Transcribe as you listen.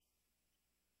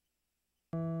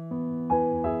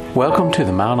Welcome to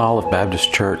the Mount Olive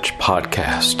Baptist Church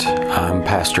podcast. I'm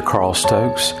Pastor Carl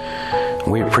Stokes.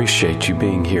 We appreciate you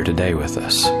being here today with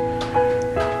us.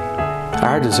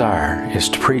 Our desire is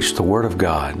to preach the Word of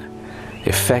God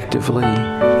effectively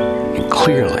and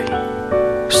clearly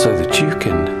so that you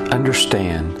can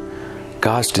understand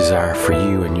God's desire for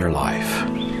you in your life.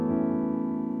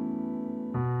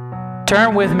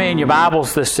 Turn with me in your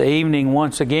Bibles this evening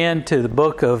once again to the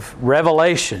book of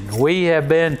Revelation. We have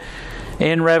been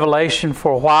in Revelation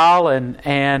for a while,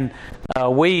 and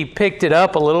we picked it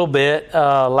up a little bit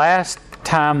last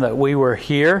time that we were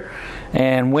here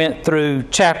and went through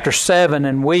chapter 7,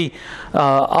 and we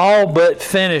all but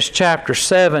finished chapter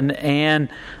 7. And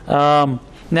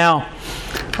now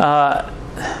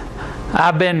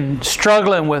I've been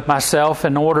struggling with myself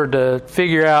in order to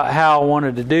figure out how I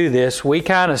wanted to do this. We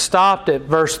kind of stopped at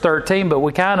verse 13, but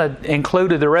we kind of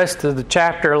included the rest of the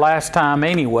chapter last time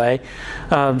anyway.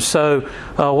 So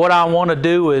what I want to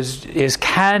do is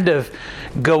kind of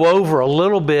go over a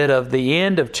little bit of the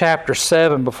end of chapter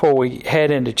 7 before we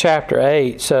head into chapter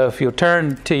 8. So if you'll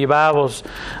turn to your Bibles,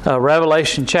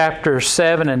 Revelation chapter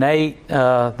 7 and 8,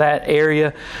 that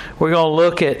area, we're going to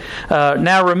look at.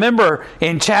 Now remember,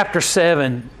 in chapter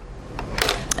 7,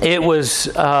 it was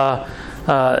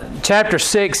chapter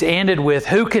 6 ended with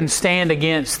who can stand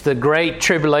against the great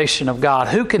tribulation of God?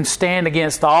 Who can stand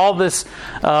against all this,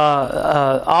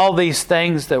 all these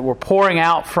things that were pouring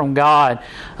out from God?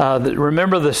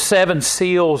 Remember, the 7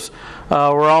 seals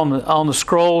were on the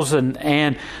scrolls,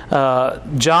 and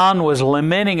John was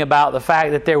lamenting about the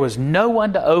fact that there was no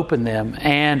one to open them,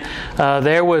 and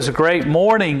there was a great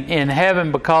mourning in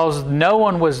heaven because no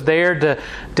one was there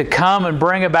to come and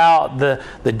bring about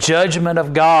the judgment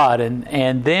of God.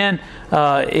 And then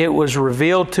it was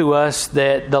revealed to us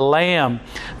that the Lion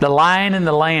and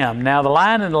the Lamb. Now, the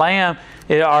Lion and the Lamb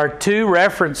are two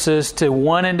references to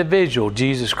one individual,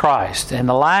 Jesus Christ. And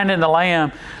the Lion and the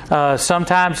Lamb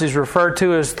sometimes is referred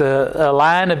to as the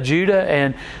Lion of Judah,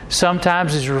 and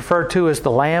sometimes is referred to as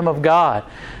the Lamb of God.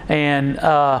 And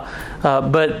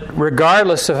but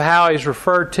regardless of how he's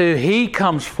referred to, he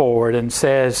comes forward and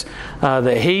says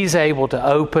that he's able to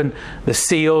open the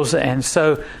seals. And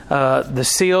so the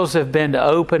seals have been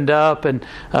opened up, and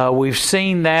we've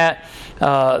seen that.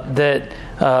 And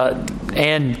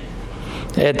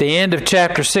at the end of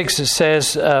chapter 6 it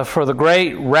says, for the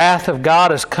great wrath of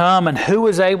God has come, and who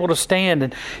is able to stand?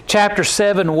 And chapter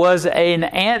 7 was an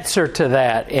answer to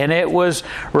that, and it was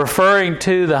referring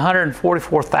to the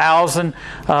 144,000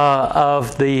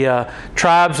 of the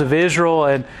tribes of Israel,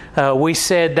 and we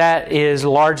said that is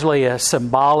largely a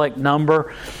symbolic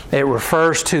number. It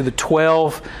refers to the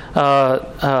 12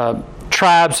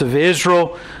 tribes of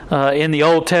Israel. In the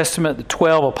Old Testament, the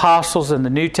 12 apostles, in the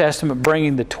New Testament,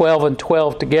 bringing the 12 and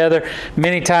 12 together.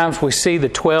 Many times we see the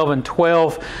 12 and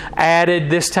 12 added.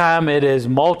 This time it is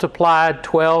multiplied,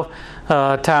 12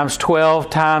 times 12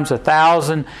 times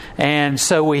 1,000. And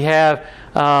so we have,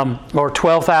 or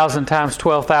 12,000 times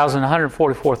 12,000,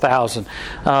 144,000.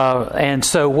 And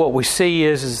so what we see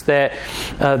is that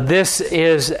this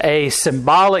is a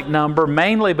symbolic number,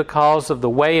 mainly because of the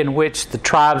way in which the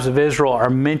tribes of Israel are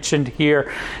mentioned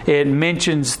here. It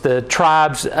mentions the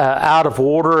tribes out of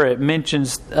order. It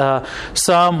mentions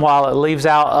some while it leaves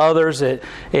out others. It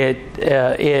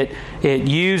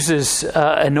uses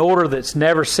an order that's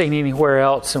never seen anywhere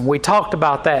else, and we talked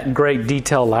about that in great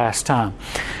detail last time.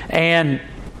 And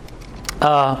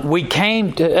we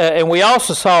came to, and we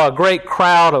also saw a great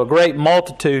crowd, a great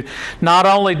multitude. Not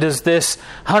only does this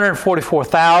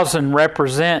 144,000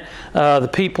 represent the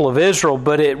people of Israel,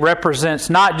 but it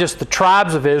represents not just the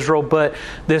tribes of Israel, but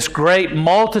this great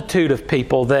multitude of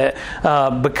people that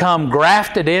become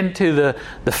grafted into the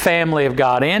family of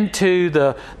God, into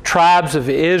the tribes of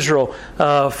Israel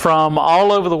from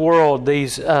all over the world.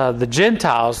 These the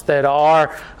Gentiles that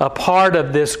are a part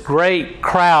of this great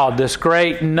crowd, this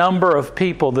great number of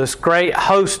people, this great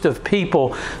host of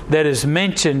people that is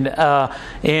mentioned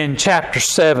in chapter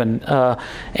 7.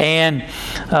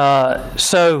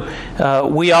 So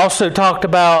we also talked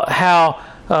about how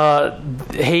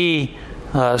he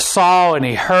saw and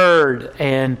he heard,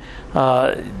 and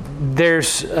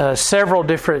there's several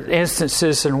different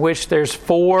instances in which there's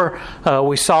 4.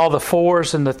 We saw the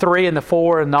 4s and the 3 and the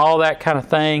 4 and all that kind of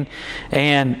thing.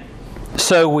 And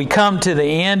so we come to the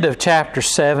end of chapter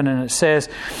 7, and it says,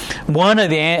 one of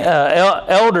the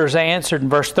elders answered in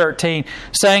verse 13,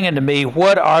 saying unto me,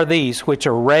 what are these which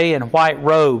array in white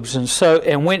robes?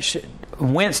 And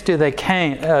whence do they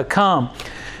come?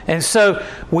 And so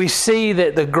we see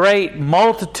that the great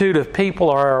multitude of people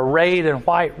are arrayed in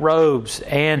white robes,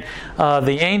 and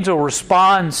the angel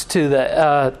responds to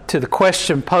the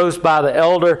question posed by the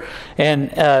elder.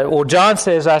 And John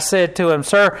says, "I said to him,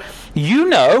 'Sir, you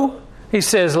know.'" He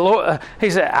says, "Lord," he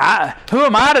said, "Who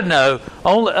am I to know?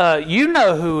 Only you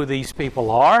know who these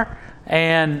people are."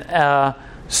 And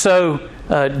so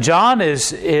John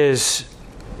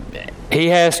he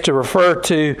has to refer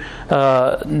to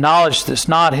knowledge that's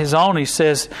not his own. He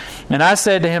says, "And I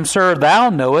said to him, 'Sir, thou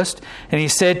knowest.' And he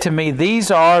said to me, 'These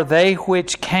are they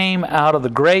which came out of the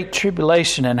great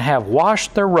tribulation, and have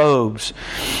washed their robes,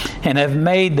 and have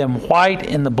made them white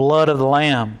in the blood of the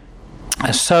Lamb.'"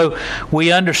 So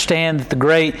we understand that the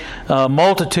great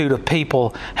multitude of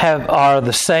people are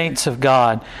the saints of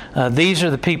God. These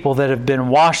are the people that have been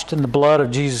washed in the blood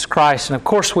of Jesus Christ. And of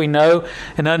course we know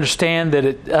and understand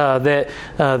that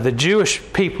the Jewish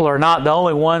people are not the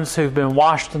only ones who've been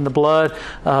washed in the blood,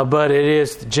 but it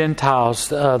is the Gentiles,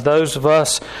 those of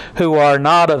us who are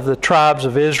not of the tribes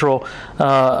of Israel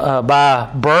by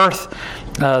birth,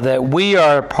 that we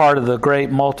are part of the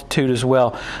great multitude as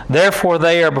well. "Therefore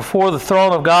they are before the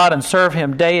throne of God, and serve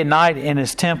Him day and night in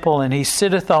His temple. And He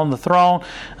sitteth on the throne,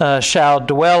 shall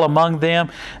dwell among them.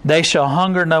 They shall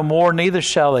hunger no more, neither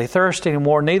shall they thirst any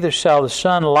more, neither shall the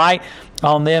sun light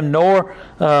on them, nor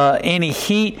any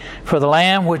heat. For the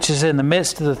Lamb which is in the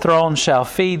midst of the throne shall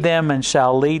feed them, and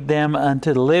shall lead them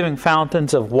unto the living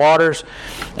fountains of waters.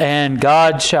 And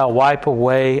God shall wipe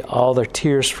away all their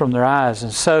tears from their eyes."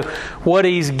 And so what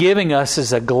He's giving us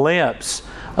is a glimpse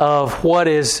of what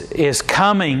is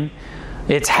coming.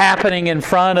 It's happening in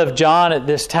front of John at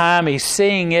this time. He's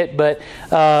seeing it, but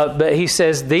he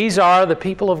says, "These are the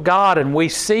people of God." And we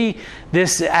see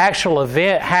this actual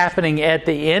event happening at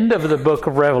the end of the book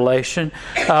of Revelation,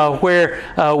 where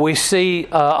we see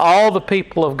all the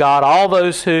people of God, all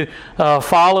those who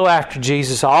follow after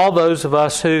Jesus, all those of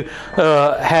us who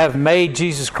have made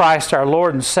Jesus Christ our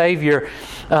Lord and Savior.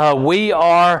 We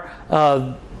are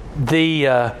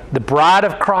the bride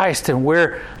of Christ, and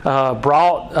we're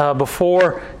brought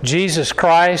before Jesus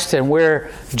Christ, and we're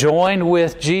joined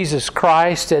with Jesus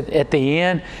Christ at the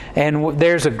end. And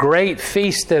there's a great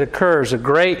feast that occurs, a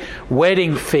great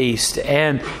wedding feast.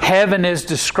 And heaven is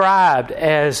described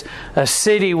as a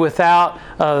city without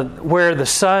where the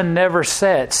sun never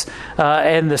sets,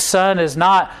 and the sun is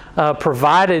not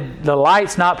provided. The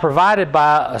light's not provided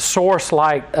by a source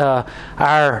like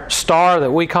our star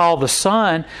that we call the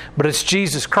sun, but it's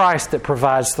Jesus Christ that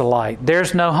provides the light.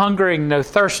 There's no hungering, no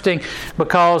thirsting,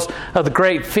 because of the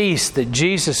great feast that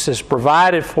Jesus has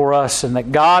provided for us, and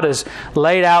that God has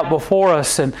laid out before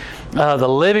us, and the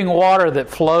living water that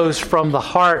flows from the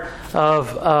heart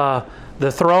of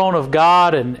the throne of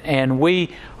God, and we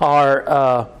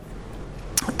are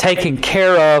taken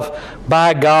care of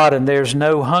by God, and there's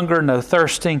no hunger, no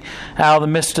thirsting. Out of the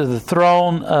midst of the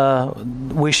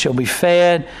throne we shall be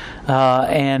fed,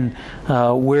 and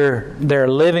there are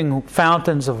living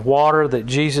fountains of water that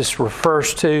Jesus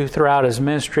refers to throughout His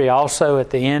ministry, also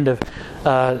at the end of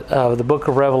the book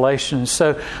of Revelation. And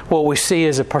so what we see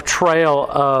is a portrayal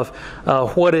of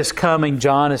what is coming.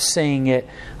 John is seeing it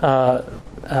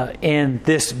in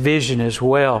this vision as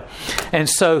well. And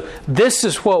so this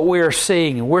is what we're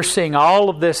seeing. And we're seeing all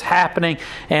of this happening,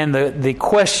 and the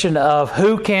question of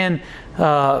who can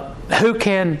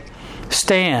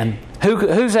stand.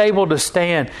 Who's able to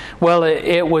stand? Well,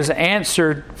 it was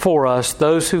answered for us,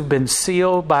 those who've been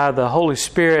sealed by the Holy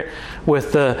Spirit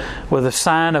with the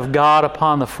sign of God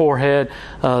upon the forehead,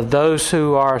 those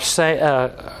who are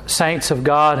saints of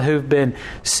God who've been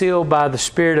sealed by the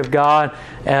Spirit of God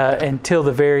until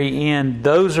the very end.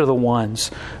 Those are the ones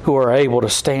who are able to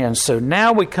stand. So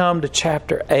now we come to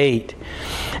chapter 8.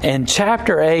 And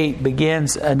chapter 8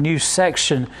 begins a new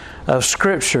section of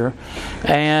Scripture,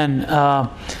 and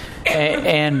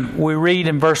we read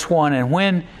in verse 1, "And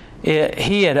when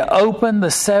He had opened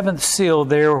the seventh seal,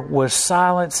 there was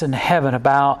silence in heaven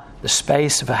about the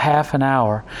space of a half an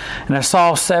hour. And I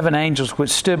saw 7 angels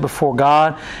which stood before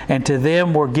God, and to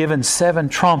them were given 7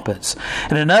 trumpets.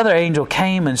 And another angel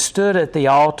came and stood at the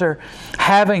altar,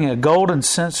 having a golden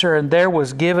censer, and there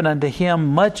was given unto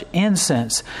him much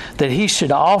incense, that he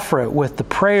should offer it with the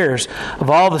prayers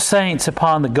of all the saints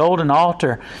upon the golden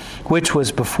altar which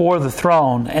was before the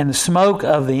throne. And the smoke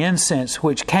of the incense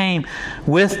which came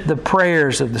with the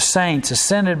prayers of the saints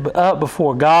ascended up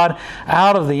before God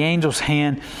out of the angel's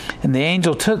hand. And the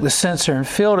angel took the censer and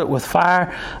filled it with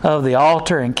fire of the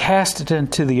altar and cast it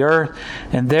into the earth.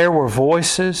 And there were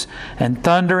voices and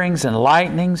thunderings and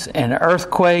lightnings and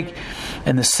earthquake.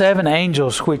 And the 7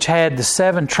 angels which had the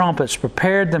 7 trumpets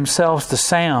prepared themselves to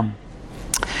sound.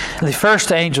 The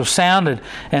first angel sounded,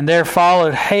 and there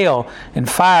followed hail and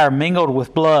fire mingled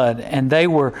with blood, and they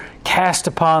were cast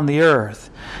upon the earth.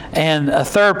 And a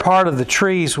third part of the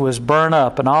trees was burned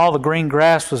up, and all the green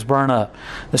grass was burned up.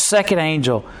 The second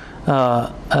angel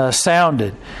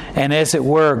sounded, and as it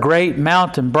were, a great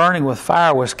mountain burning with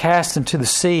fire was cast into the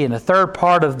sea, and a third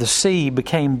part of the sea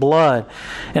became blood,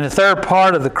 and a third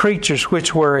part of the creatures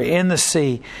which were in the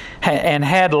sea and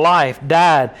had life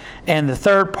died, and the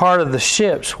third part of the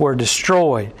ships were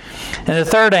destroyed. And the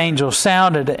third angel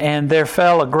sounded, and there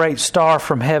fell a great star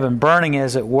from heaven, burning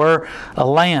as it were a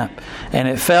lamp, and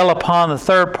it fell upon the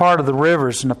third part of the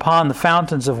rivers and upon the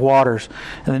fountains of waters.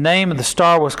 And the name of the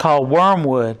star was called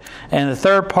Wormwood. And the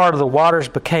third part of the waters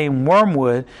became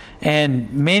wormwood,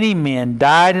 and many men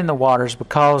died in the waters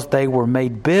because they were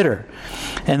made bitter.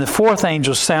 And the fourth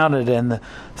angel sounded, and the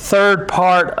third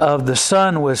part of the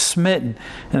sun was smitten,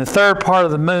 and the third part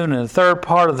of the moon, and the third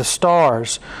part of the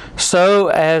stars, so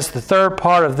as the third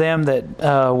part of them that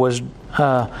was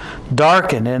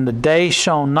darkened, and the day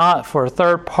shone not for a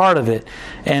third part of it,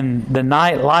 and the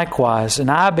night likewise. And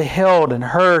I beheld and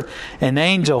heard an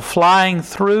angel flying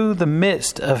through the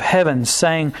midst of heaven,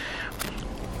 saying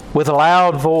with a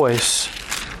loud voice,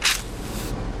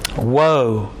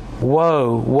 Woe,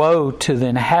 woe, woe to the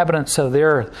inhabitants of the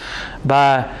earth,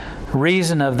 by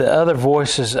reason of the other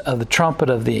voices of the trumpet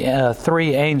of the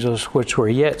three angels which were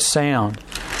yet sound.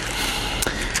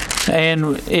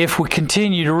 And if we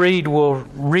continue to read, we'll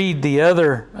read the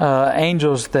other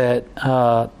angels that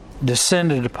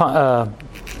descended upon,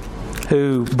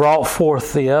 who brought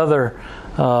forth the other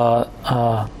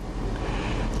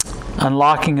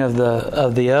unlocking of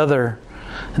the other.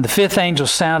 And the fifth angel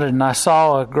sounded, and I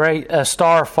saw a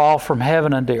star fall from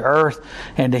heaven unto earth,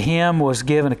 and to him was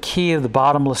given a key of the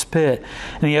bottomless pit.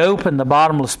 And he opened the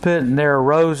bottomless pit, and there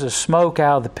arose a smoke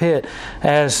out of the pit,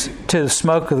 as to the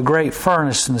smoke of the great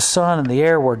furnace. And the sun and the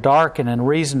air were darkened in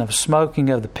reason of smoking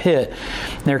of the pit.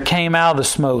 And there came out of the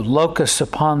smoke locusts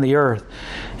upon the earth,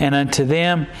 and unto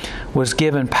them was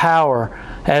given power,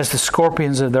 as the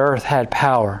scorpions of the earth had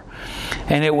power.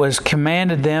 And it was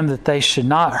commanded them that they should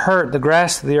not hurt the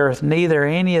grass of the earth, neither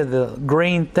any of the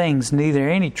green things, neither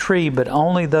any tree, but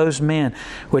only those men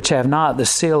which have not the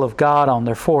seal of God on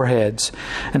their foreheads.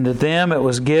 And to them it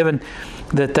was given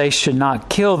that they should not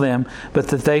kill them, but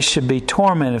that they should be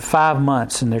tormented 5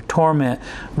 months. And their torment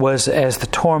was as the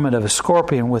torment of a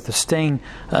scorpion with a sting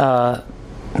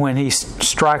when he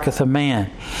striketh a man.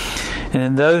 And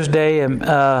in those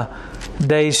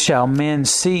days shall men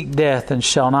seek death, and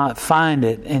shall not find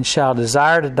it, and shall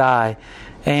desire to die,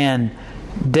 and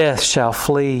death shall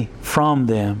flee from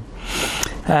them.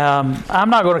 I'm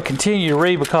not going to continue to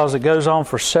read because it goes on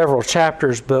for several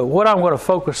chapters, but what I'm going to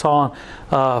focus on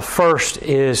first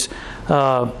is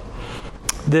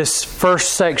this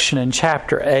first section in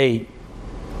chapter 8.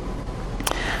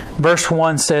 Verse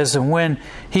 1 says, And when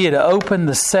he had opened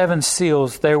the seven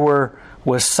seals, there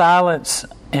was silence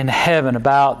in heaven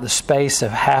about the space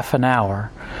of half an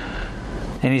hour.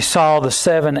 And he saw the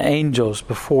seven angels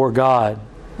before God,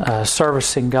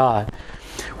 servicing God.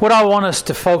 What I want us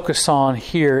to focus on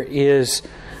here is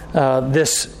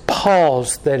this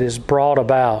pause that is brought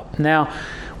about. Now,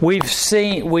 we've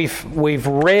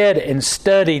read and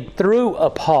studied through a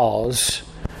pause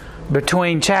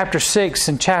between chapter 6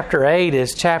 and chapter 8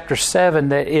 is chapter 7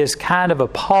 that is kind of a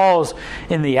pause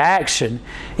in the action,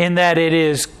 in that it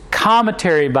is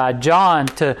commentary by John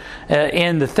to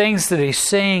in the things that he's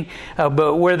seeing,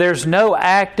 but where there's no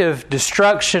active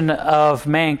destruction of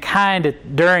mankind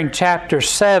during chapter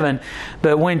 7.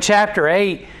 But when chapter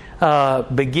 8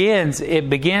 begins, it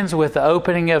begins with the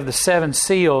opening of the seven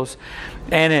seals,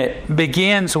 and it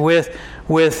begins with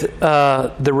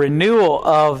the renewal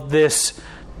of this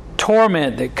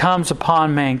torment that comes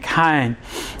upon mankind,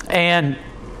 and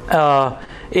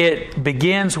it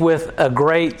begins with a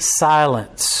great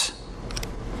silence.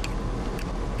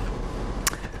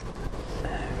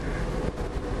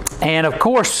 And of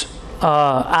course,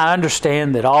 I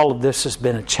understand that all of this has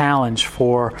been a challenge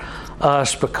for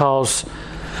us because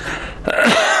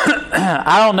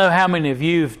I don't know how many of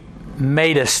you have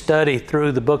made a study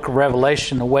through the book of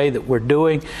Revelation the way that we're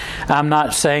doing. I'm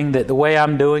not saying that the way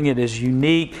I'm doing it is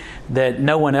unique, that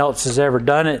no one else has ever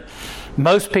done it.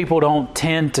 Most people don't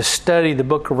tend to study the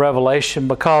book of Revelation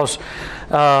because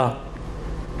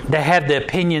they have the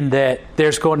opinion that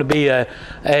there's going to be a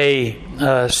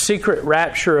secret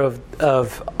rapture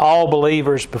of all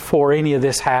believers before any of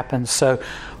this happens. So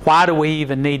why do we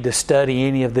even need to study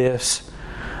any of this?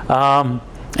 And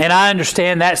I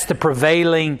understand that's the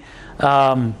prevailing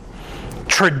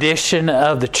tradition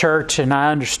of the church, and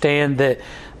I understand that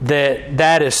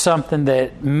that is something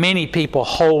that many people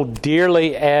hold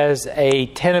dearly as a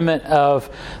tenement of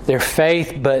their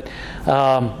faith. But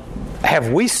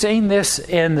have we seen this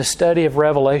in the study of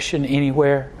Revelation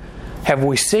anywhere? Have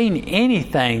we seen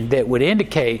anything that would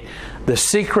indicate the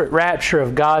secret rapture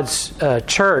of God's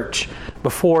church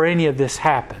before any of this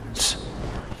happens?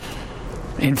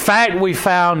 In fact, we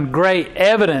found great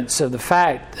evidence of the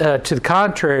fact to the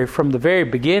contrary from the very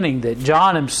beginning, that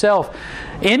John himself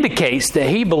indicates that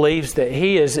he believes that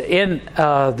he is in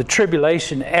the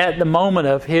tribulation at the moment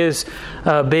of his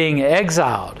being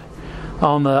exiled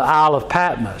on the Isle of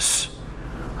Patmos.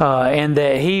 And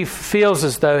that he feels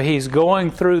as though he's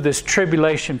going through this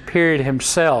tribulation period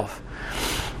himself.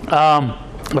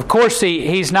 Of course,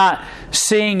 he's not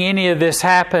seeing any of this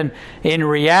happen in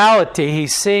reality.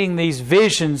 He's seeing these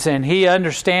visions, and he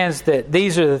understands that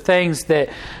these are the things that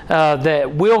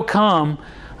will come,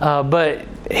 but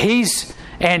he's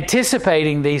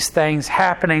anticipating these things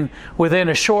happening within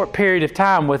a short period of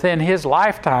time, within his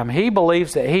lifetime. He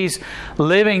believes that he's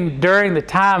living during the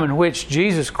time in which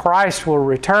Jesus Christ will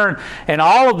return, and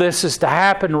all of this is to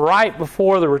happen right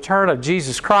before the return of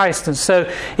Jesus Christ. And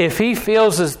so if he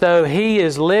feels as though he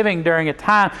is living during a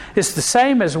time, it's the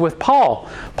same as with Paul.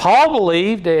 Paul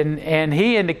believed, and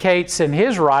he indicates in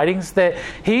his writings that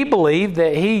he believed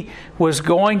that he was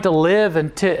going to live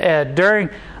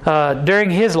during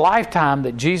his lifetime,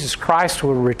 that Jesus Christ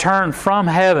would return from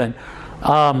heaven.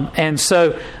 And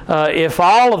so if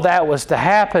all of that was to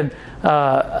happen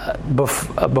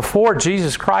before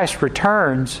Jesus Christ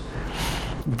returns,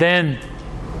 then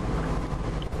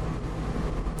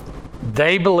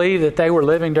they believed that they were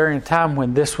living during a time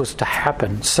when this was to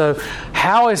happen. So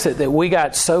how is it that we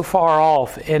got so far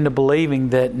off into believing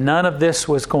that none of this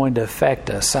was going to affect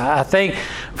us? I think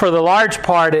for the large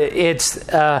part it's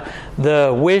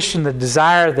the wish and the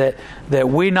desire that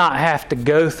we not have to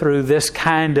go through this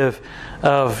kind of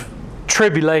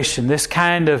tribulation, this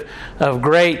kind of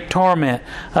great torment.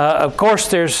 Of course,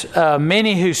 there's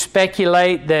many who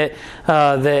speculate that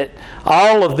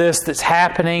all of this that's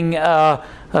happening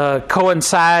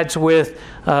coincides with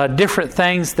different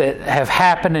things that have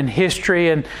happened in history,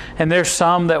 and there's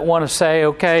some that want to say,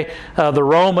 okay, the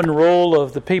Roman rule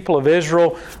of the people of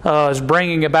Israel is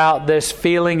bringing about this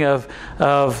feeling of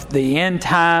the end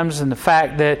times and the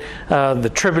fact that the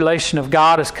tribulation of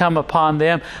God has come upon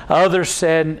them. Others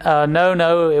said,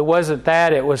 no, it wasn't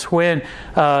that. It was when in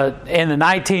the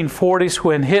 1940s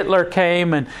when Hitler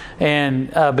came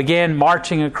and began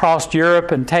marching across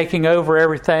Europe and taking over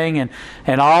everything,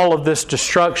 and all of this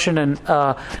destruction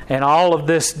and all of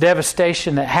this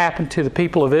devastation that happened to the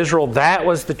people of Israel. That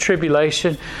was the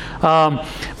tribulation.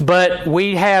 But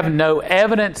we have no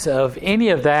evidence of any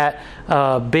of that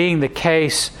being the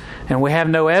case. And we have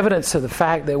no evidence of the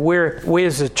fact that we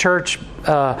as a church,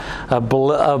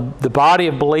 the body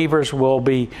of believers, will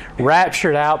be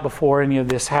raptured out before any of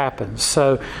this happens.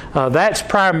 So that's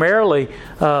primarily,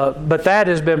 but that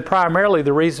has been primarily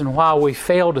the reason why we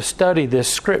fail to study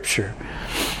this Scripture.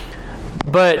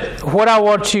 But what I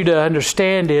want you to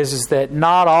understand is that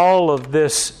not all of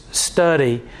this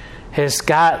study has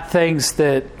got things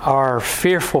that are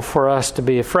fearful for us to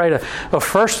be afraid of. Well,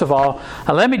 first of all,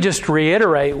 let me just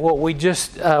reiterate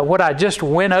what I just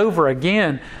went over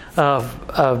again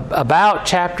about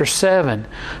chapter 7.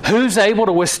 Who's able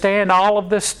to withstand all of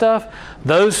this stuff?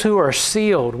 Those who are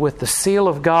sealed with the seal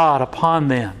of God upon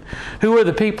them. Who are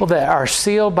the people that are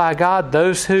sealed by God?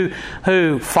 Those who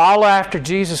follow after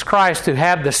Jesus Christ, who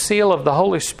have the seal of the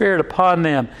Holy Spirit upon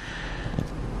them.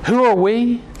 Who are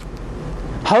we?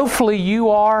 Hopefully you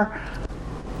are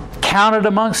counted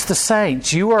amongst the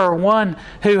saints. You are one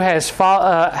who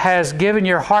has given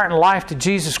your heart and life to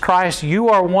Jesus Christ. You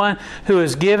are one who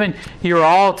has given your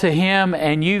all to Him,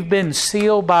 and you've been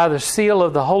sealed by the seal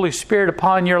of the Holy Spirit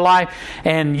upon your life,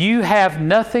 and you have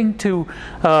nothing to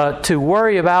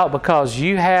worry about, because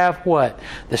you have what?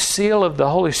 The seal of the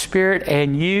Holy Spirit.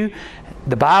 And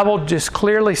the Bible just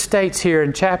clearly states here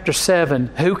in chapter 7,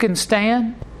 who can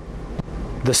stand?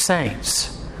 The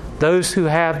saints, those who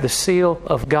have the seal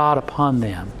of God upon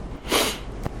them.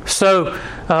 So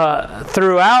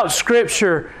throughout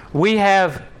Scripture, we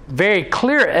have very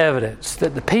clear evidence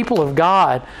that the people of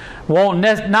God won't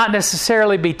not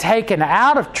necessarily be taken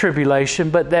out of tribulation,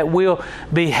 but that will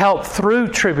be helped through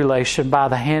tribulation by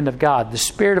the hand of God. The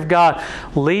Spirit of God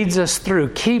leads us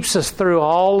through, keeps us through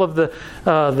all of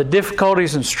the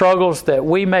difficulties and struggles that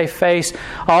we may face,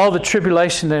 all the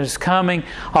tribulation that is coming,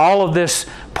 all of this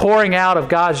pouring out of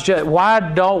God's judgment.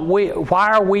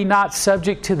 Why are we not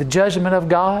subject to the judgment of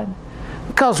God?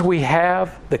 Because we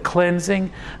have the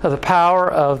cleansing of the power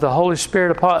of the Holy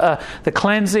Spirit, the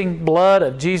cleansing blood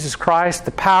of Jesus Christ.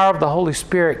 The power of the Holy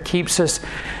Spirit keeps us.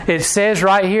 It says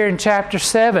right here in chapter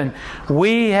 7,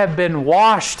 we have been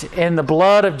washed in the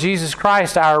blood of Jesus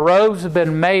Christ. Our robes have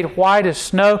been made white as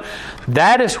snow.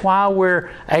 That is why we're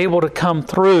able to come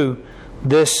through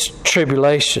this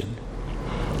tribulation.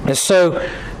 And so,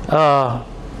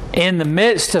 in the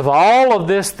midst of all of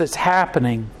this that's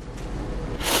happening,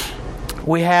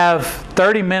 we have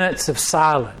 30 minutes of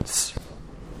silence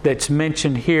that's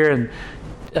mentioned here in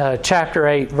chapter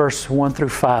 8, verses 1 through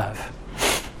 5.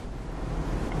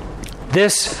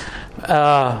 This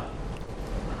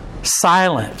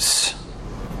silence,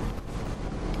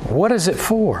 what is it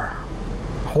for?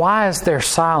 Why is there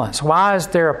silence? Why is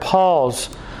there a pause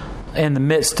in the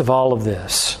midst of all of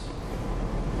this?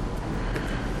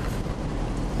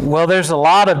 Well, there's a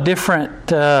lot of different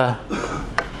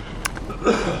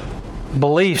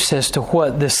beliefs as to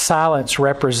what this silence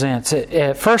represents.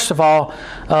 First of all,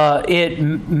 it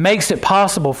makes it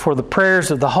possible for the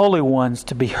prayers of the holy ones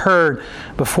to be heard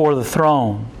before the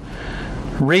throne.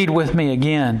 Read with me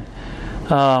again.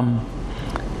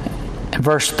 In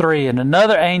verse 3, and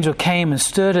another angel came and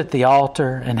stood at the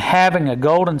altar, and having a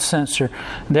golden censer,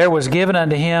 there was given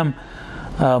unto him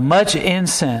much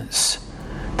incense,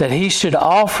 that he should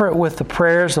offer it with the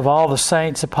prayers of all the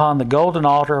saints upon the golden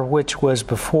altar which was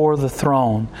before the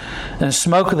throne. And the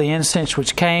smoke of the incense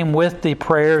which came with the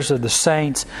prayers of the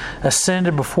saints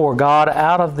ascended before God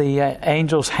out of the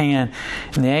angel's hand.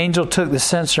 And the angel took the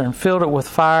censer and filled it with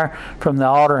fire from the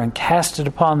altar and cast it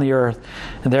upon the earth.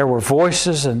 And there were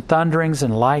voices and thunderings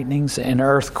and lightnings and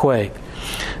earthquake.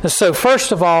 And so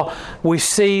first of all, we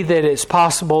see that it's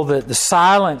possible that the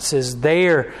silence is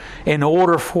there in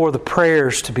order for the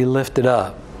prayers to be lifted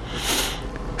up.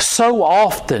 So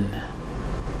often,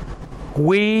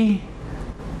 we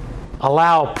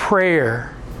allow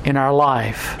prayer in our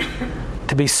life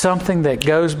to be something that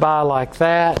goes by like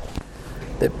that.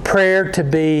 That prayer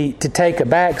to take a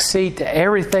back seat to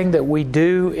everything that we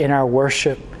do in our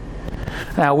worship.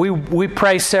 Now, we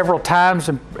pray several times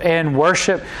in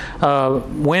worship,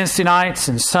 Wednesday nights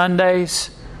and Sundays,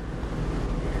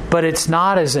 but it's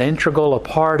not as integral a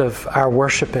part of our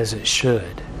worship as it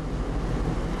should.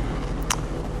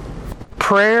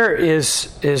 Prayer is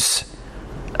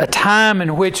a time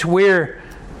in which we're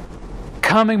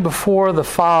coming before the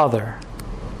Father.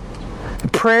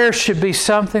 Prayer should be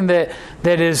something that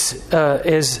is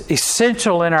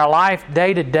essential in our life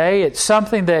day to day. It's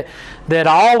something that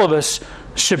all of us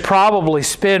should probably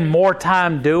spend more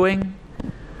time doing.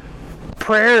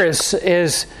 Prayer is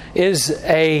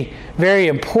a very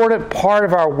important part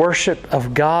of our worship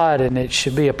of God, and it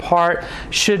should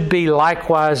be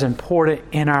likewise important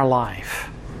in our life.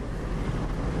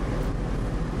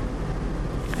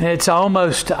 And it's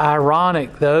almost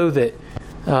ironic, though,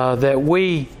 that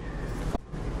we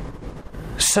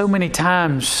so many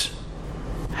times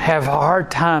have a hard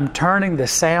time turning the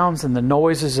sounds and the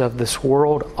noises of this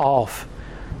world off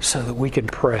so that we can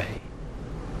pray.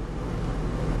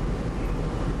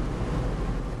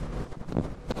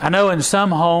 I know in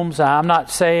some homes, I'm not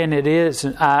saying it is,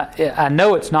 I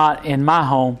know it's not in my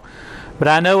home, but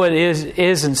I know it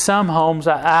is in some homes.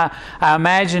 I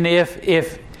imagine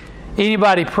if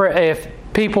anybody if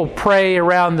people pray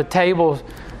around the table,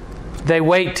 they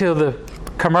wait till the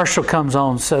commercial comes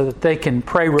on so that they can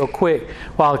pray real quick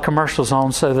while the commercial's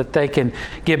on so that they can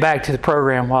get back to the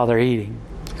program while they're eating.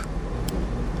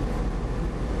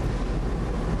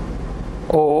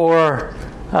 Or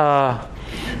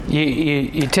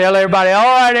you tell everybody, all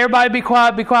right, everybody be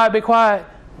quiet, be quiet, be quiet.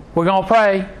 We're going to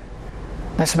pray.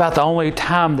 That's about the only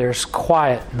time there's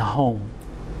quiet in the home.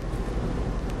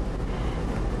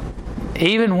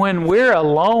 Even when we're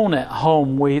alone at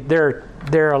home, there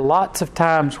are lots of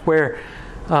times where,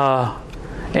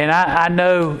 and I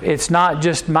know it's not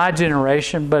just my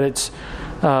generation, but it's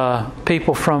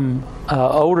people from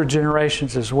older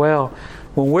generations as well.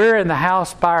 When we're in the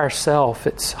house by ourselves,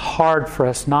 it's hard for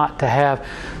us not to have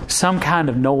some kind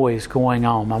of noise going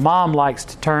on. My mom likes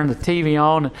to turn the TV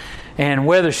on, and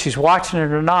whether she's watching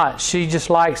it or not, she just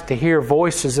likes to hear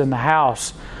voices in the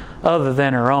house other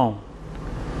than her own.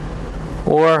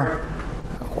 Or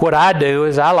what I do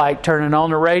is I like turning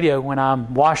on the radio when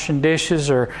I'm washing dishes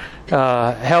or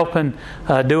helping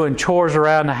doing chores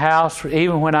around the house.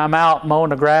 Even when I'm out mowing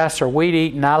the grass or weed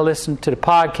eating, I listen to the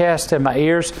podcast in my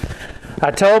ears. I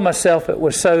told myself it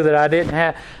was so that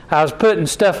I was putting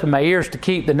stuff in my ears to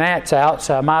keep the gnats out,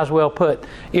 so I might as well put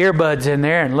earbuds in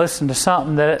there and listen to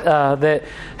something that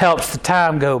helps the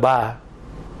time go by.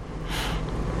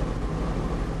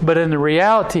 But in the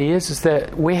reality is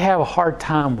that we have a hard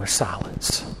time with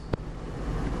silence.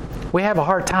 We have a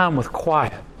hard time with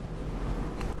quiet.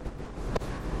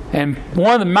 And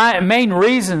one of the main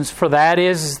reasons for that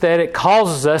is that it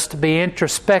causes us to be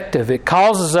introspective. It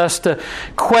causes us to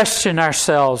question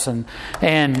ourselves and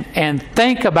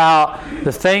think about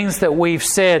the things that we've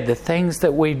said, the things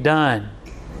that we've done.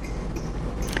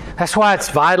 That's why it's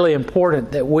vitally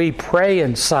important that we pray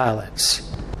in silence,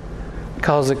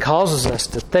 because it causes us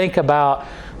to think about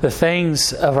the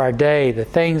things of our day, the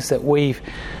things that we've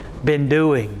been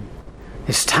doing.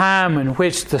 It's time in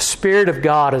which the Spirit of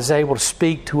God is able to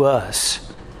speak to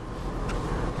us.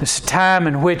 It's a time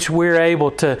in which we're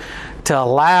able to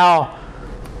allow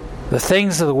the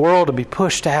things of the world to be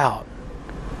pushed out.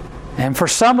 And for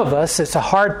some of us, it's a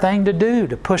hard thing to do,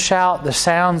 to push out the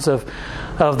sounds of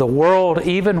the world.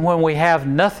 Even when we have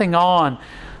nothing on,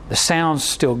 the sounds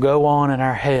still go on in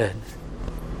our head.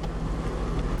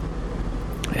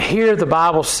 Here the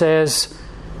Bible says,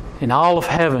 in all of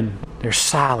heaven, there's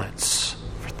silence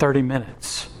for 30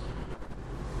 minutes.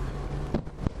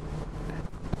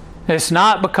 It's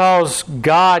not because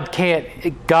God's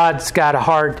got a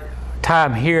hard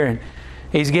time hearing.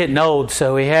 He's getting old,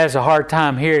 so He has a hard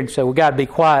time hearing, so we've got to be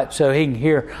quiet so He can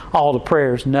hear all the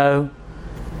prayers. No.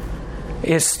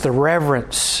 It's the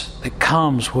reverence that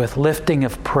comes with lifting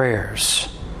of prayers.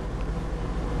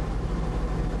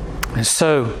 And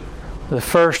so, the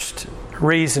first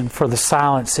reason for the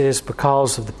silence is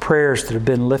because of the prayers that have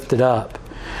been lifted up.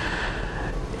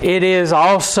 It is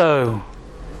also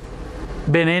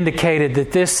been indicated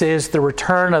that this is the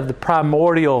return of the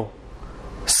primordial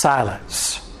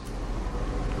silence.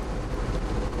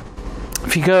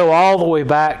 If you go all the way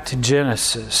back to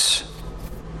Genesis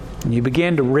and you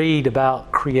begin to read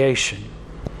about creation,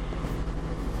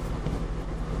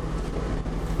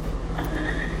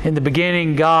 in the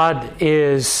beginning, God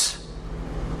is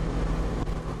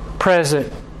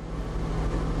present.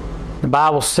 The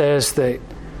Bible says that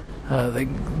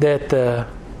the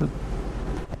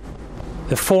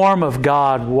form of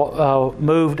God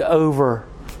moved over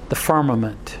the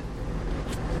firmament.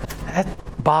 That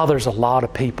bothers a lot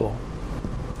of people.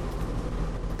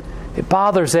 It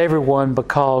bothers everyone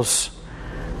because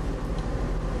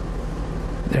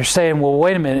they're saying, well,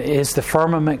 wait a minute, is the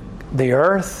firmament the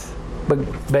earth?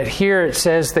 But here it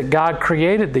says that God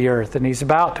created the earth and He's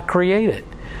about to create it.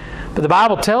 But the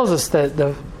Bible tells us that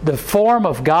the form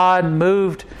of God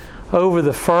moved over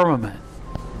the firmament.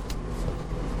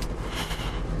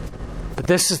 But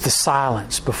this is the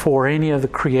silence before any of the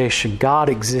creation. God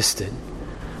existed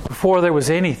before there was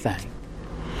anything.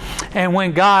 And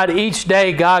when each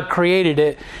day God created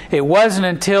it, it wasn't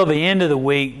until the end of the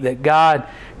week that God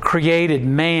created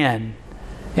man,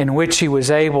 in which He was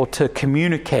able to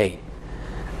communicate.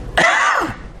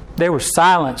 There was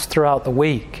silence throughout the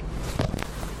week.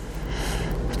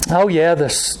 Oh yeah, the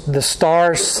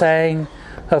stars sang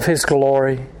of His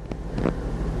glory.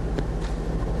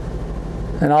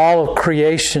 And all of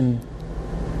creation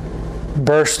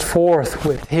burst forth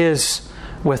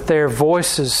with their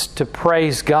voices to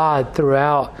praise God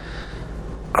throughout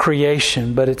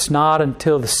creation. But it's not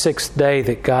until the sixth day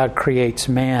that God creates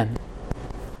man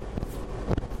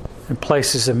and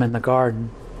places him in the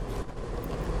garden.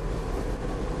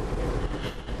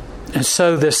 And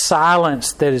so this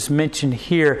silence that is mentioned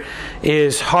here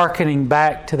is hearkening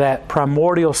back to that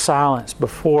primordial silence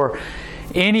before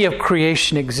any of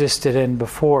creation existed, and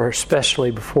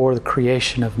especially before the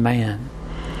creation of man.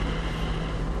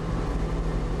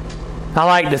 I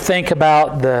like to think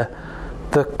about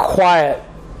the quiet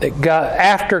that God,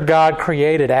 after God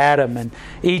created Adam, and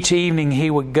each evening He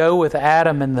would go with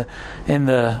Adam in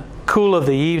the cool of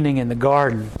the evening in the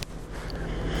garden.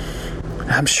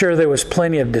 I'm sure there was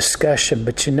plenty of discussion,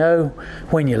 but you know,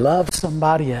 when you love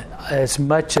somebody as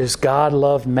much as God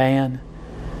loved man,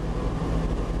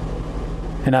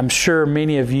 and I'm sure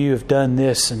many of you have done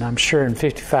this, and I'm sure in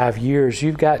 55 years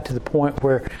you've got to the point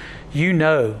where you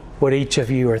know what each of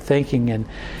you are thinking, and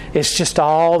it's just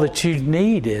all that you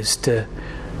need is to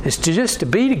just to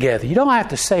be together. You don't have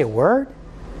to say a word.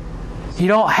 You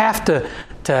don't have to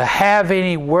have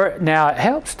any word. Now it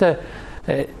helps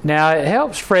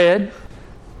Fred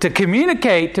to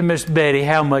communicate to Miss Betty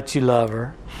how much you love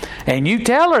her, and you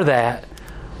tell her that,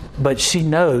 but she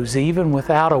knows even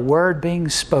without a word being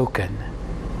spoken.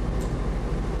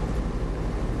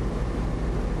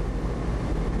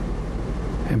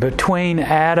 And between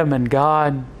Adam and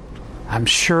God, I'm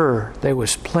sure there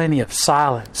was plenty of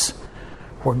silence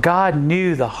where God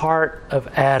knew the heart of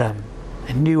Adam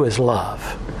and knew his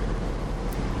love.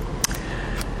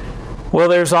 Well,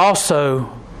 there's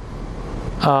also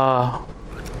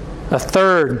a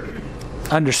third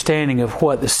understanding of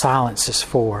what the silence is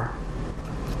for.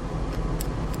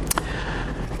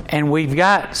 And we've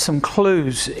got some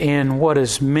clues in what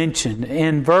is mentioned.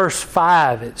 In verse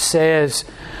 5, it says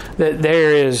that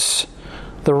there is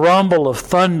the rumble of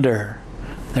thunder.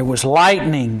 There was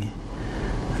lightning.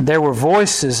 There were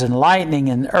voices and lightning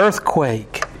and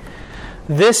earthquake.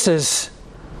 This is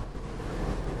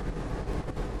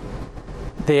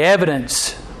the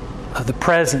evidence of the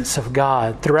presence of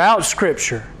God. Throughout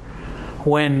Scripture,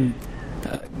 when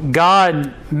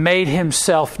God made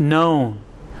Himself known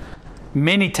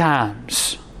many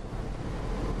times,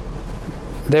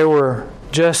 there were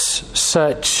just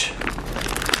such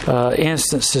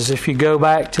instances. If you go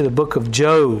back to the book of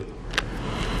Job,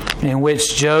 in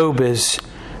which Job is...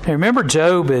 Remember,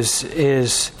 Job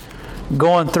is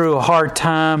going through a hard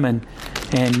time,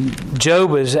 and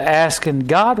Job is asking,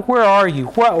 God, where are you?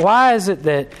 Why is it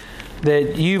that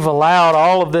you've allowed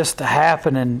all of this to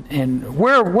happen? And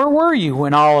where were you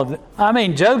when all of it? I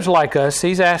mean, Job's like us.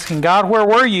 He's asking God, where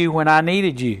were you when I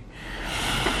needed you?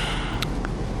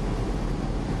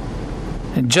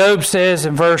 And Job says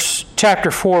in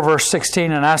chapter 4, verse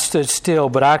 16, and I stood still,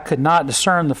 but I could not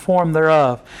discern the form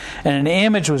thereof. And an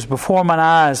image was before mine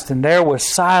eyes, and there was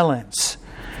silence.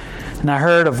 And I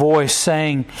heard a voice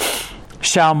saying,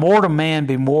 shall mortal man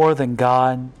be more than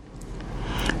God?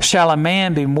 Shall a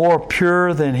man be more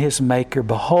pure than his Maker?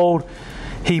 Behold,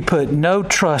 he put no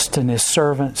trust in his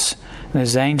servants, and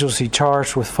his angels he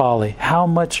charged with folly. How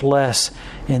much less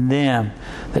in them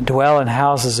that dwell in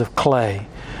houses of clay,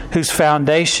 whose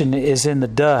foundation is in the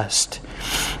dust,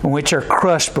 and which are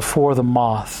crushed before the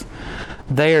moth.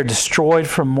 They are destroyed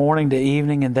from morning to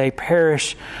evening, and they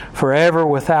perish forever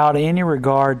without any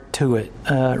regard to it,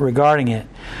 regarding it.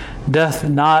 Doth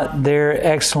not their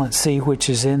excellency which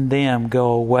is in them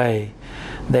go away?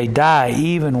 They die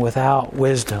even without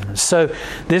wisdom. And so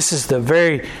this is the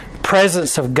very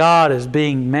presence of God is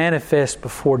being manifest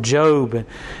before Job,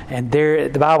 and there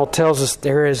the Bible tells us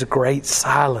there is a great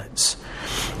silence.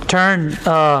 Turn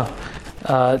to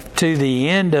the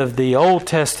end of the Old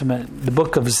Testament, the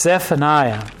book of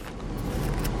Zephaniah.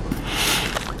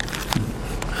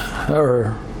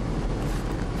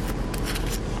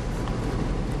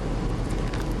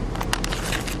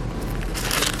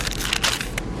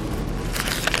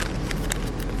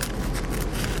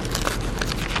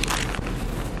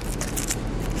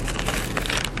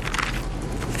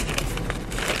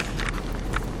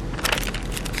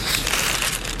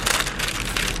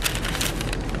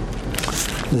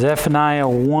 Zephaniah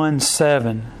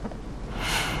 1:7.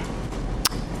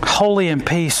 Holy and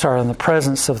peace are in the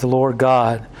presence of the Lord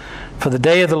God. For the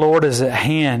day of the Lord is at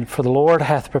hand. For the Lord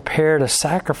hath prepared a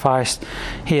sacrifice.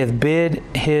 He hath bid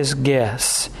His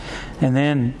guests. And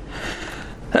then,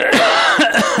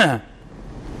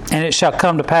 and it shall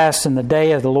come to pass in the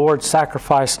day of the Lord's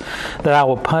sacrifice that I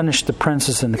will punish the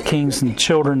princes and the kings and the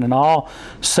children and all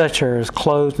such as are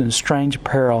clothed in strange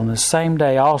apparel. And the same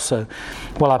day also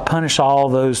will I punish all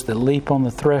those that leap on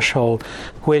the threshold,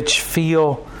 which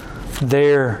fill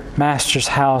their master's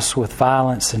house with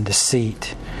violence and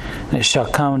deceit. And it shall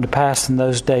come to pass in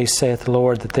those days, saith the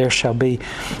Lord, that there shall be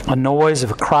a noise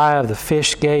of a cry of the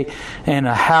fish gate, and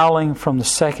a howling from the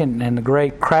second, and the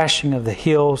great crashing of the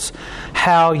hills.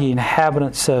 Howl, ye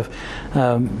inhabitants of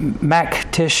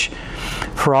Maktish,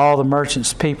 for all the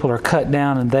merchants' people are cut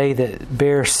down, and they that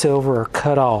bear silver are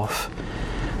cut off.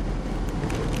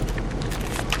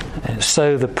 And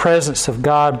so the presence of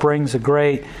God brings a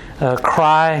great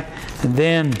cry. And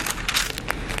then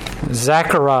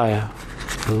Zechariah,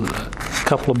 a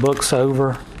couple of books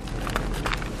over,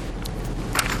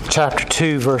 chapter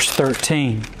 2, verse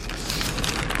 13.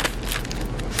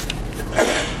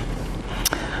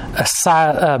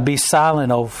 Be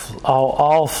silent,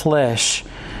 all flesh,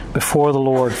 before the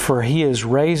Lord, for He is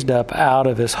raised up out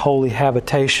of His holy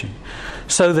habitation.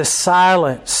 So the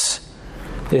silence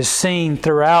is seen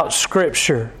throughout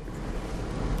Scripture.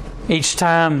 Each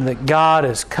time that God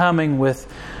is coming with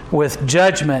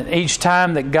judgment, each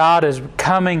time that God is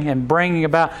coming and bringing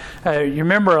about... you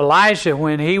remember Elijah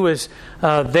when he was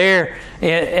there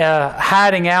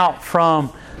hiding out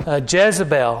from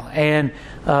Jezebel, and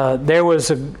there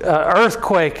was an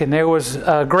earthquake, and there was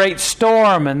a great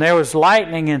storm, and there was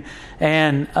lightning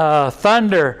and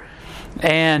thunder,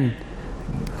 and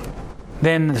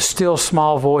then the still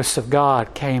small voice of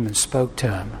God came and spoke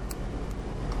to him.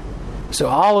 So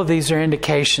all of these are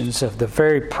indications of the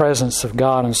very presence of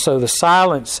God. And so the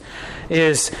silence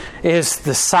is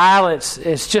the silence.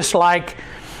 It's just like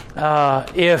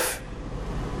if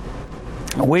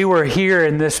we were here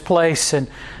in this place and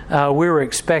we were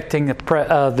expecting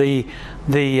the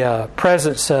the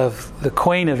presence of the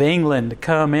Queen of England to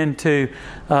come into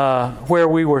where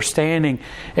we were standing,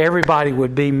 everybody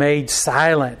would be made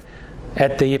silent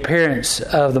at the appearance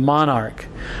of the monarch.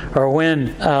 Or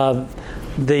when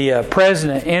the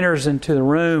president enters into the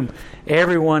room,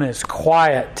 everyone is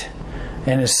quiet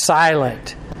and is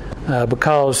silent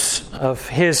because of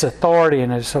his authority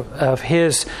and of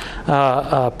his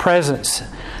presence.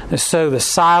 And so the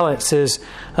silence is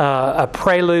a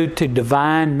prelude to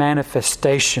divine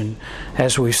manifestation,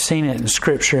 as we've seen it in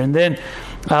Scripture. And then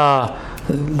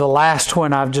the last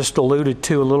one I've just alluded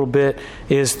to a little bit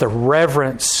is the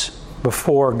reverence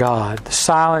before God. The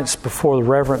silence before the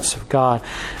reverence of God.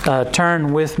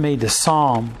 Turn with me to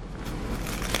Psalm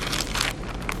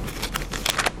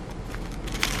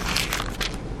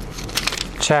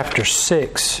chapter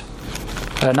 6.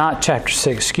 Not chapter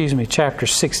 6, excuse me, chapter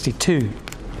 62.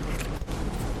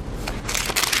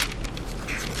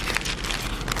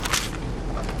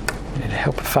 It'd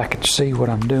help if I could see what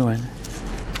I'm doing.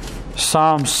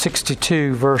 Psalm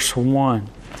 62, verse 1.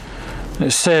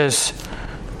 It says,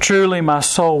 "Truly my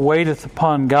soul waiteth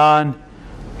upon God.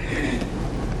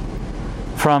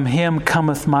 From Him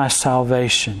cometh my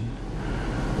salvation."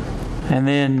 And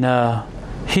then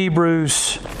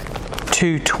Hebrews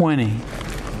 2:20.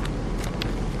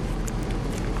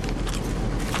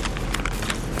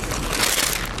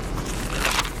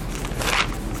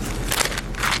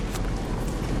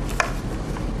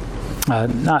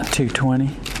 Not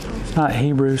 2:20. Not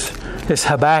Hebrews. It's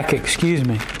Habakkuk, excuse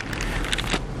me.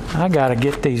 I got to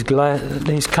get these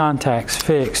contacts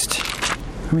fixed.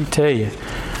 Let me tell you.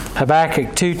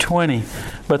 Habakkuk 2:20.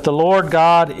 "But the Lord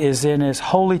God is in His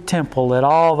holy temple. Let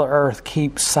all the earth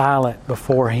keep silent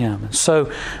before Him." And so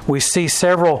we see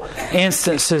several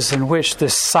instances in which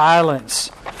this silence,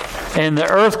 and the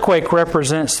earthquake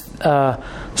represents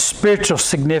spiritual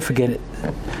significance.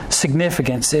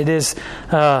 It is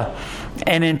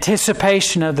an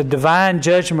anticipation of the divine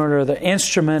judgment, or the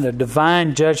instrument of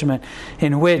divine judgment,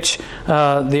 in which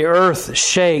the earth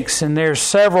shakes. And there's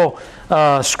several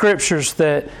scriptures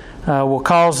that will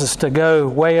cause us to go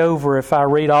way over if I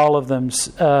read all of them.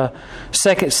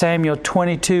 2 Samuel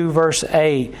 22 verse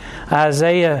 8,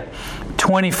 Isaiah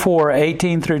 24,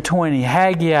 18 through 20,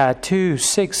 Haggai 2,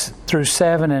 6 through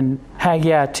 7, and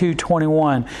Haggai 2,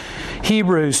 21,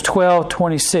 Hebrews 12,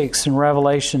 26, and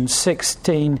Revelation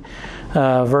 16,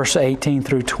 verse 18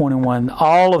 through 21.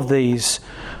 All of these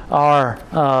are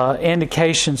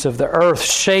indications of the earth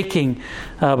shaking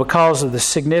because of the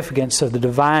significance of the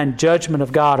divine judgment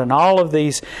of God. And all of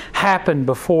these happened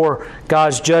before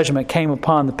God's judgment came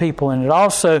upon the people. And it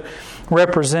also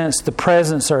represents the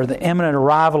presence or the imminent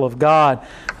arrival of God,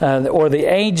 or the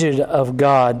agent of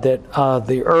God, that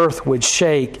the earth would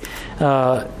shake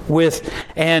with.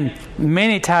 And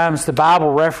many times the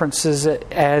Bible references it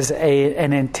as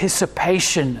an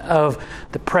anticipation of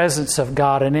the presence of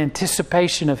God, an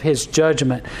anticipation of His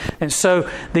judgment. And so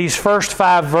these first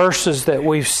 5 verses that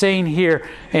we've seen here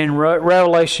in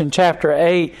Revelation chapter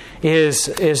 8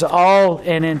 is all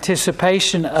an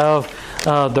anticipation of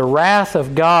the wrath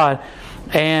of God.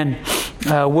 And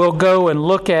we'll go and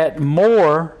look at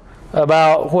more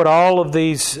about what all of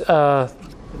these, the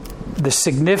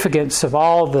significance of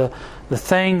all the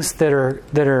things that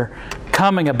are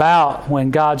coming about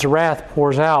when God's wrath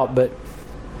pours out. But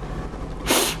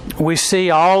we see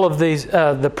all of these,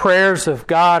 the prayers of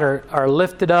God are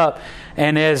lifted up,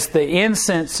 and as the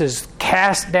incense is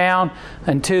cast down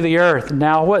unto the earth.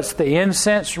 Now, what's the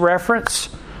incense reference?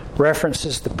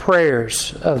 References the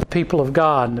prayers of the people of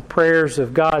God and the prayers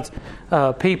of God's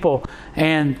people.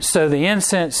 And so the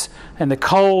incense and the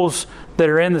coals that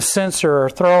are in the censer are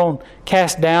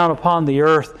cast down upon the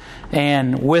earth,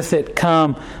 and with it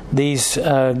come these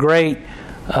great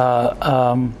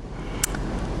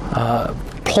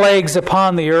plagues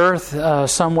upon the earth.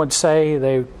 Some would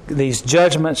say these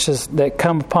judgments that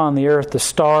come upon the earth, the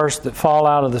stars that fall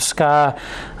out of the sky,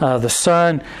 the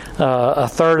sun, a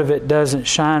third of it doesn't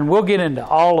shine. We'll get into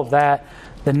all of that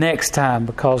the next time,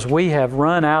 because we have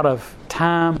run out of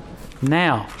time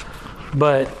now.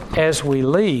 But as we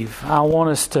leave, I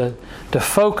want us to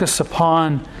focus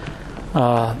upon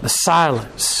the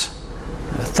silence.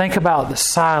 Think about the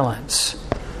silence.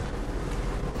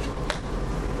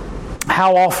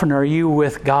 How often are you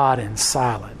with God in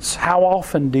silence? How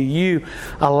often do you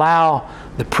allow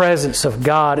the presence of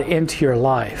God into your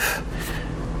life?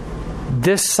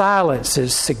 This silence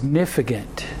is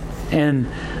significant, and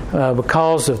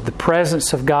because of the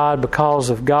presence of God, because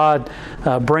of God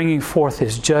bringing forth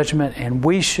His judgment, and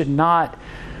we should not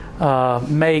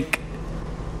make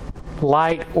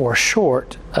light or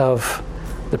short of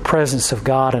the presence of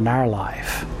God in our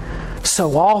life.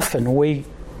 So often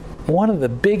one of the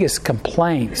biggest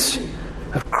complaints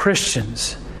of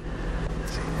Christians,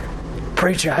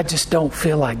 preacher, I just don't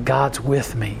feel like God's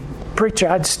with me. Preacher,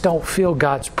 I just don't feel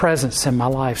God's presence in my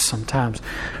life sometimes.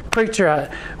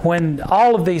 Preacher, when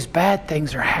all of these bad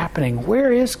things are happening,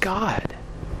 where is God?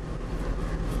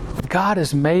 God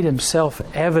has made Himself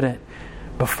evident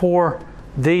before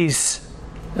these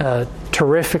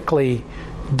terrifically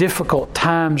difficult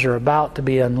times are about to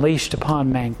be unleashed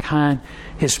upon mankind.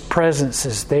 His presence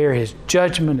is there. His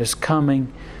judgment is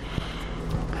coming.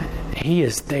 He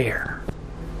is there.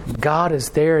 God is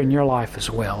there in your life as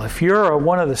well. If you're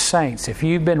one of the saints, if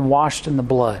you've been washed in the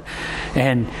blood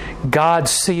and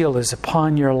God's seal is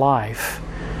upon your life,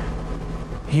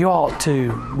 you ought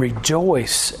to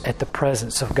rejoice at the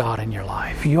presence of God in your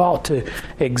life. You ought to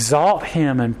exalt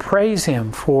Him and praise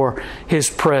Him for His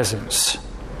presence.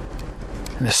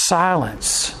 And the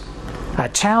silence. I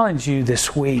challenge you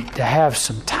this week to have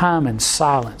some time in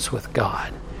silence with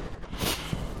God.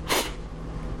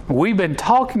 We've been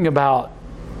talking about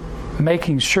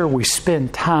making sure we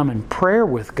spend time in prayer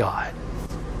with God.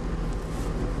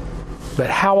 But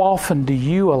how often do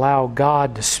you allow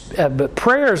God to... but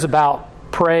prayer is about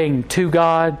praying to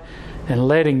God and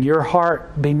letting your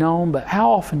heart be known. But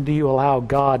how often do you allow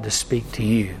God to speak to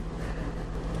you?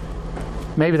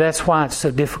 Maybe that's why it's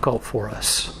so difficult for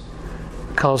us.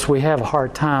 Because we have a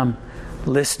hard time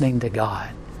listening to God.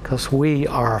 Because we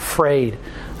are afraid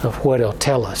of what He'll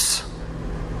tell us.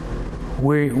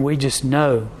 We just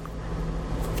know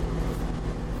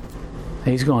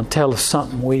He's going to tell us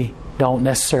something we don't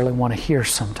necessarily want to hear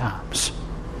sometimes.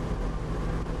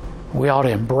 We ought to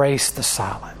embrace the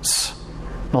silence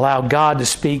and allow God to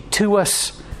speak to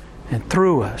us and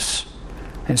through us.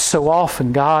 And so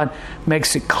often God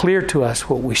makes it clear to us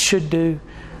what we should do,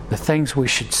 the things we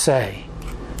should say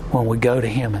when we go to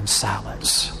Him in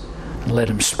silence and let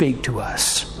Him speak to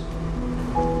us.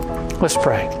 Let's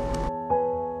pray.